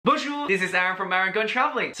Bonjour! This is Aaron from Aaron Gone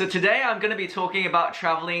Traveling. So today I'm going to be talking about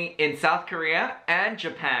traveling in South Korea and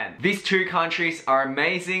Japan. These two countries are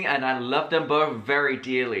amazing and I love them both very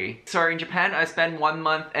dearly. So in Japan I spent 1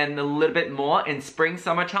 month and a little bit more in spring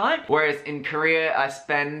summertime, whereas in Korea I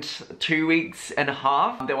spent 2 weeks and a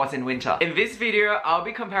half that was in winter. In this video I'll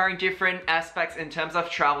be comparing different aspects in terms of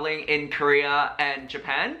traveling in Korea and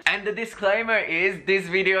Japan. And the disclaimer is this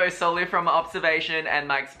video is solely from observation and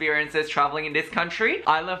my experiences traveling in this country.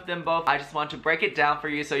 I love them both. I just want to break it down for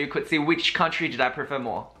you so you could see which country did I prefer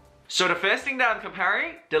more. So the first thing that I'm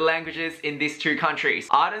comparing, the languages in these two countries.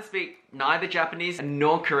 I don't speak neither Japanese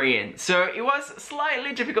nor Korean, so it was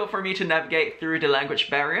slightly difficult for me to navigate through the language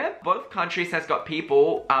barrier. Both countries has got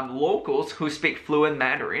people, locals who speak fluent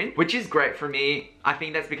Mandarin, which is great for me. I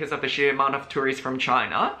think that's because of the sheer amount of tourists from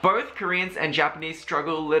China. Both Koreans and Japanese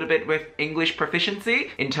struggle a little bit with English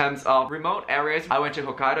proficiency in terms of remote areas. I went to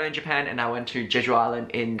Hokkaido in Japan and I went to Jeju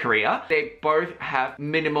Island in Korea. They both have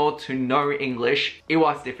minimal to no English. It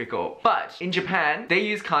was difficult. But in Japan, they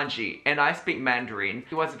use kanji and I speak Mandarin.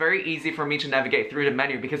 It was very easy for me to navigate through the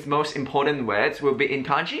menu because most important words will be in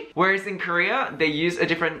kanji. Whereas in Korea, they use a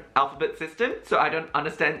different alphabet system, so I don't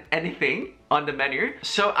understand anything on the menu.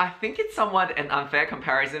 So I think it's somewhat an unfair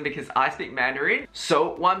comparison because I speak Mandarin.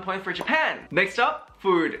 So 1 point for Japan. Next up,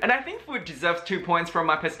 food. And I think food deserves 2 points from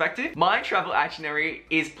my perspective. My travel itinerary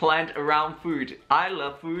is planned around food. I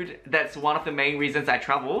love food. That's one of the main reasons I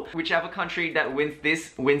travel. Whichever country that wins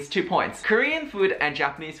this wins 2 points. Korean food and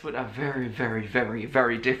Japanese food are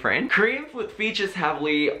very different. Korean food features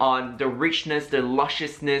heavily on the richness, the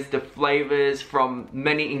lusciousness, the flavors from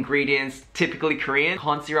many ingredients, typically Korean.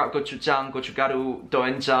 Corn syrup, gochujang, gochugaru,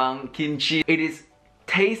 doenjang, kimchi. It is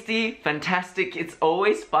tasty, fantastic. It's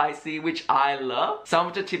always spicy, which I love. Some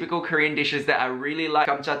of the typical Korean dishes that I really like: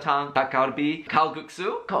 gamjatang, 닭갈비,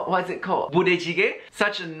 kalguksu. What is it called? Budae-jjigae.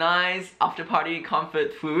 Such a nice after-party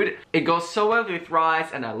comfort food. It goes so well with rice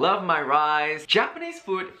and I love my rice. Japanese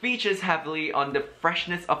food features heavily on the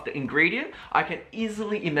freshness of the ingredient. I can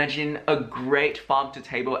easily imagine a great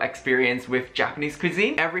farm-to-table experience with Japanese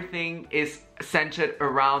cuisine. Everything is centered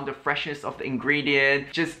around the freshness of the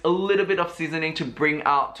ingredient, just a little bit of seasoning to bring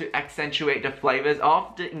out, to accentuate the flavors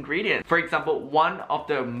of the ingredient. For example, one of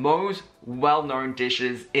the most well-known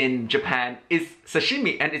dishes in Japan is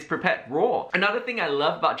sashimi and it's prepared raw. Another thing I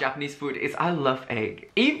love about Japanese food is I love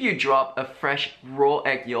egg. If you drop a fresh raw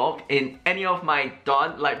egg yolk in any of my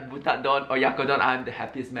don, like butadon or yakodon, I'm the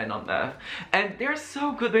happiest man on earth. And they're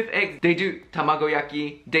so good with eggs. They do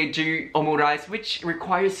tamagoyaki, they do omurice, which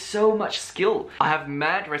requires so much skill. I have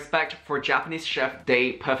mad respect for Japanese chefs.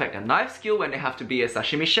 They perfect a knife skill when they have to be a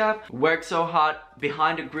sashimi chef, work so hard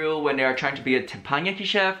behind the grill when they are trying to be a teppanyaki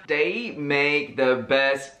chef. They make the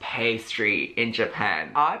best pastry in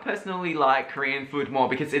Japan. I personally like Korean food more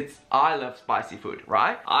because I love spicy food,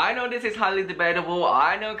 right? I know this is highly debatable.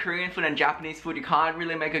 I know Korean food and Japanese food, you can't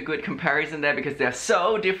really make a good comparison there because they're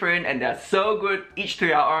so different and they're so good each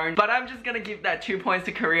to our own. But I'm just gonna give that 2 points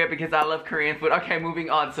to Korea because I love Korean food. Okay, moving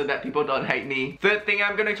on so that people don't hate me. Third thing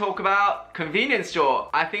I'm gonna talk about, convenience store.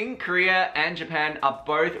 I think Korea and Japan are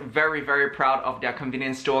both very proud of their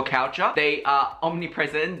convenience store culture. They are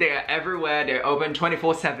omnipresent, they are everywhere, they're open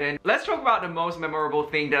 24/7. Let's talk about the most memorable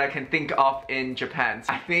thing that I can think of in Japan.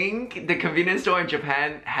 I think the convenience store in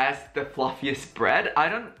Japan has the fluffiest bread. I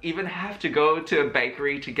don't even have to go to a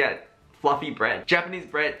bakery to get fluffy bread. Japanese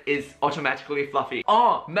bread is automatically fluffy.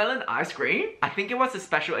 Oh, melon ice cream. I think it was a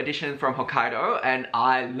special edition from Hokkaido and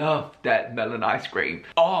I love that melon ice cream.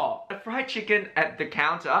 Oh, the fried chicken at the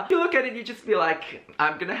counter. You look at it, you just be like,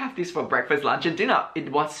 I'm gonna have this for breakfast, lunch and dinner.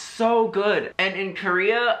 It was so good. And in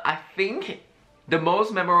Korea, I think the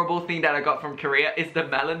most memorable thing that I got from Korea is the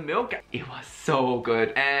melon milk. It was so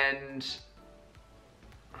good. And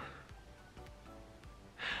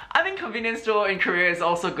I think convenience store in Korea is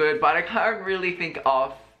also good, but I can't really think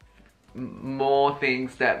of more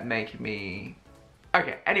things that make me...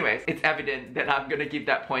 Okay, anyways, it's evident that I'm gonna give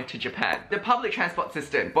that point to Japan. The public transport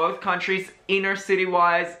system, both countries, inner city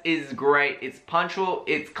wise, is great. It's punctual,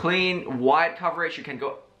 it's clean, wide coverage, you can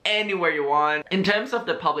go anywhere you want. In terms of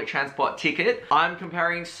the public transport ticket, I'm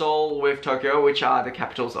comparing Seoul with Tokyo, which are the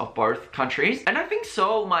capitals of both countries. And I think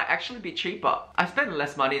Seoul might actually be cheaper. I spent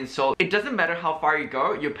less money in Seoul. It doesn't matter how far you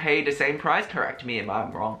go, you pay the same price. Correct me if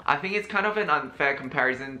I'm wrong. I think it's kind of an unfair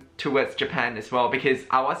comparison towards Japan as well, because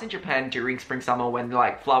I was in Japan during spring summer when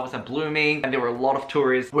like flowers are blooming and there were a lot of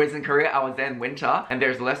tourists. Whereas in Korea, I was there in winter and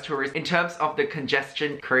there's less tourists. In terms of the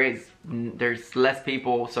congestion, Korea is there's less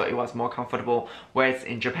people, so it was more comfortable. Whereas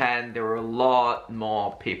in Japan, there were a lot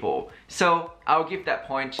more people. So I'll give that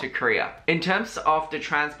point to Korea. In terms of the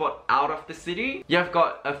transport out of the city, you've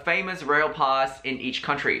got a famous rail pass in each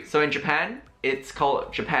country. So in Japan, it's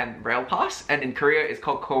called Japan Rail Pass, and in Korea it's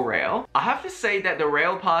called Korail. I have to say that the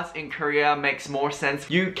Rail Pass in Korea makes more sense.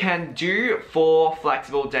 You can do 4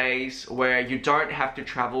 flexible days where you don't have to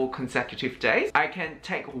travel consecutive days. I can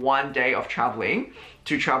take 1 day of traveling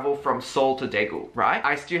to travel from Seoul to Daegu, right?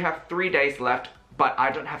 I still have 3 days left, but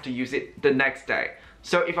I don't have to use it the next day.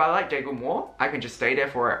 So if I like Daegu more, I can just stay there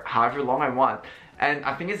for however long I want. And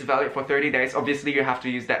I think it's valid for 30 days. Obviously, you have to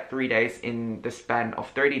use that 3 days in the span of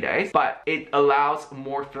 30 days, but it allows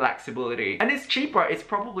more flexibility. And it's cheaper. It's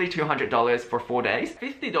probably $200 for 4 days,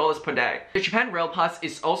 $50 per day. The Japan Rail Pass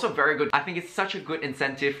is also very good. I think it's such a good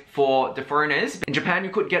incentive for the foreigners. In Japan,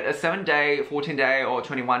 you could get a 7-day, 14-day, or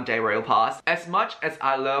 21-day Rail Pass. As much as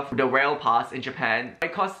I love the Rail Pass in Japan,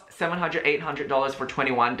 it costs $700, $800 for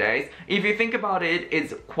 21 days. If you think about it,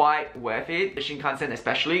 it's quite worth it. The Shinkansen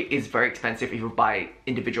especially is very expensive if you buy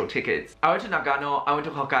individual tickets. I went to Nagano, I went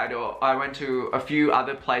to Hokkaido, I went to a few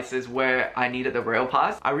other places where I needed the rail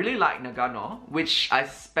pass. I really like Nagano, which I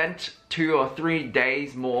spent 2 or 3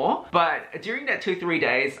 days more, but during that 2-3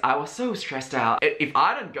 days I was so stressed out. If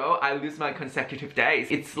I don't go, I lose my consecutive days.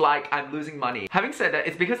 It's like I'm losing money. Having said that,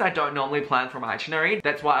 it's because I don't normally plan for my itinerary.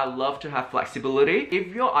 That's why I love to have flexibility.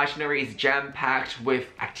 If your itinerary is jam-packed with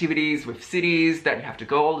activities, with cities that you have to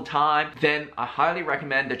go all the time, then I highly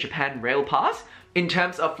recommend the Japan Rail Pass. In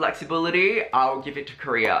terms of flexibility, I'll give it to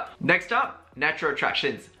Korea. Next up, natural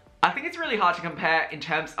attractions. I think it's really hard to compare in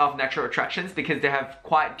terms of natural attractions because they have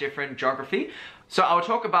quite different geography. So I'll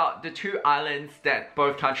talk about the 2 islands that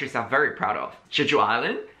both countries are very proud of. Jeju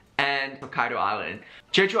Island and Hokkaido Island.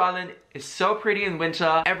 Jeju Island is so pretty in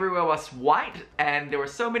winter. Everywhere was white and there were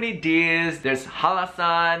so many deers. There's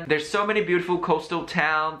Hallasan. There's so many beautiful coastal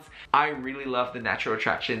towns. I really love the natural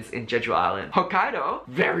attractions in Jeju Island. Hokkaido,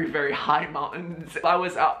 very, very high mountains.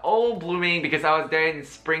 Flowers are all blooming because I was there in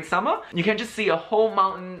spring, summer. You can just see a whole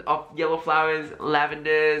mountain of yellow flowers,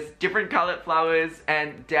 lavenders, different colored flowers,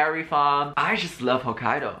 and dairy farm. I just love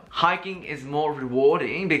Hokkaido. Hiking is more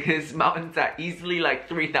rewarding because mountains are easily like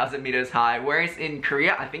 3,000 meters high, whereas in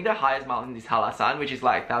Korea, I think the highest mountain is Hallasan, which is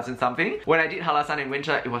like 1,000 something. When I did Hallasan in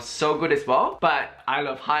winter, it was so good as well, but I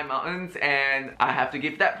love high mountains and I have to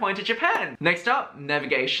give that point to Japan. Next up,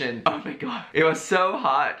 navigation. Oh my god. It was so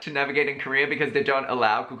hard to navigate in Korea because they don't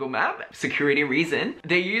allow Google Map, security reason.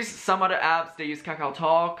 They use some other apps, they use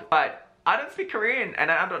KakaoTalk, but I don't speak Korean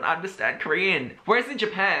and I don't understand Korean. Whereas in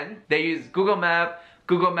Japan, they use Google Map.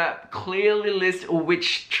 Google Map clearly lists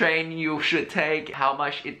which train you should take, how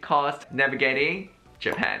much it costs navigating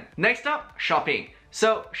Japan. Next up, shopping.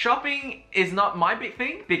 So shopping is not my big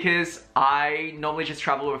thing because I normally just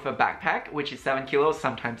travel with a backpack, which is 7 kilos,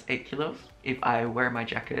 sometimes 8 kilos if I wear my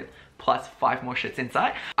jacket, plus 5 more shirts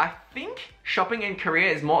inside. I think shopping in Korea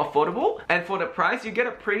is more affordable, and for the price, you get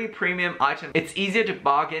a pretty premium item. It's easier to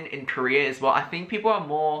bargain in Korea as well. I think people are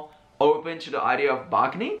more open to the idea of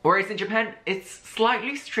bargaining. Whereas in Japan, it's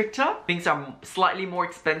slightly stricter. Things are slightly more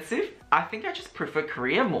expensive. I think I just prefer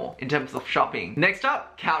Korea more in terms of shopping. Next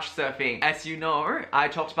up, couch surfing. As you know, I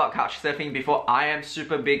talked about couch surfing before. I am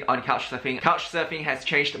super big on couch surfing. Couch surfing has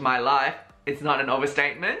changed my life. It's not an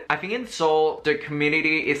overstatement. I think in Seoul, the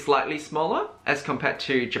community is slightly smaller as compared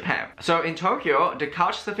to Japan. So in Tokyo, the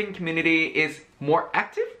couch surfing community is more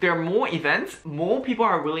active. There are more events. More people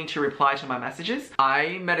are willing to reply to my messages.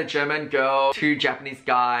 I met a German girl, 2 Japanese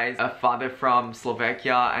guys, a father from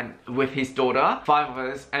Slovakia, and with his daughter, 5 of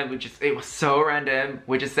us, and it was so random.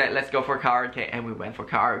 We just said, let's go for karaoke, and we went for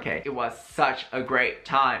karaoke. It was such a great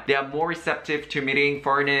time. They are more receptive to meeting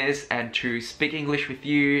foreigners and to speak English with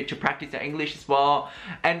you, to practice their English as well.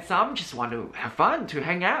 And some just want to have fun, to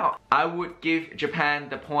hang out. I would give Japan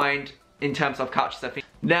the point in terms of couch surfing.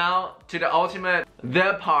 Now to the ultimate,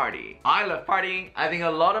 the party. I love partying. I think a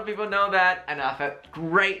lot of people know that, and I've had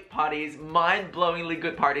great parties, mind-blowingly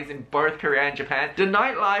good parties in both Korea and Japan. The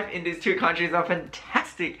nightlife in these 2 countries are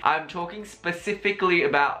fantastic. I'm talking specifically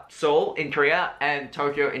about Seoul in Korea and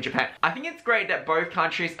Tokyo in Japan. I think it's great that both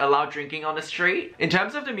countries allow drinking on the street. In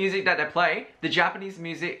terms of the music that they play, the Japanese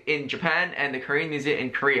music in Japan and the Korean music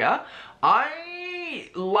in Korea,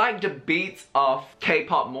 I like the beats of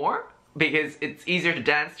K-pop more, because it's easier to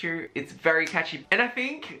dance to, it's very catchy. And I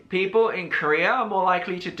think people in Korea are more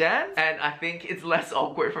likely to dance, and I think it's less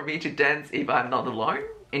awkward for me to dance if I'm not alone.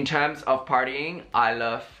 In terms of partying, I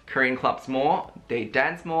love Korean clubs more. They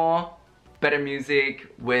dance more, better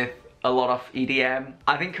music with a lot of EDM.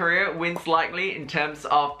 I think Korea wins slightly in terms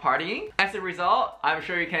of partying. As a result, I'm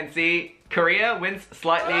sure you can see Korea wins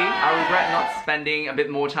slightly. I regret not spending a bit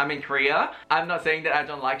more time in Korea. I'm not saying that I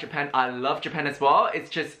don't like Japan. I love Japan as well. It's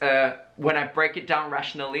just when I break it down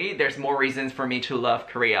rationally, there's more reasons for me to love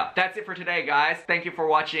Korea. That's it for today, guys. Thank you for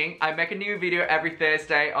watching. I make a new video every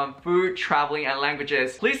Thursday on food, traveling, and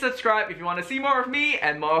languages. Please subscribe if you want to see more of me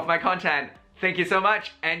and more of my content. Thank you so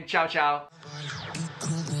much, and ciao ciao.